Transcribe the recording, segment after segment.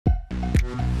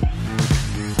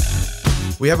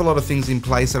We have a lot of things in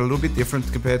place that are a little bit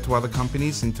different compared to other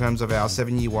companies in terms of our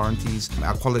 7-year warranties,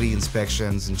 our quality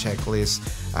inspections and checklists,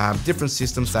 different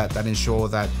systems that ensure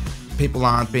that people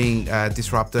aren't being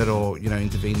disrupted or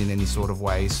intervened in any sort of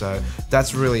way. So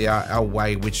that's really our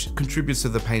way, which contributes to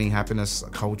the painting happiness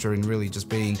culture and really just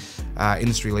being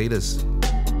industry leaders.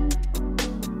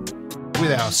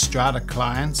 With our Strata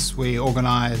clients, we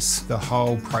organise the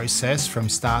whole process from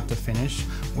start to finish.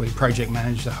 We project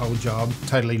manage the whole job,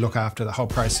 totally look after the whole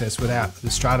process without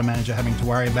the Strata manager having to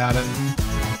worry about it.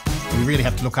 We really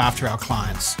have to look after our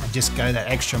clients and just go that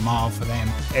extra mile for them.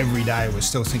 Every day we're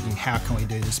still thinking, how can we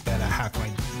do this better? How can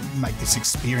we make this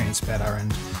experience better?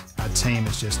 And our team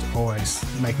is just always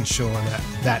making sure that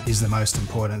that is the most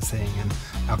important thing, and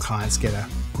our clients get a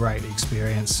great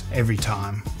experience every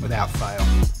time without fail.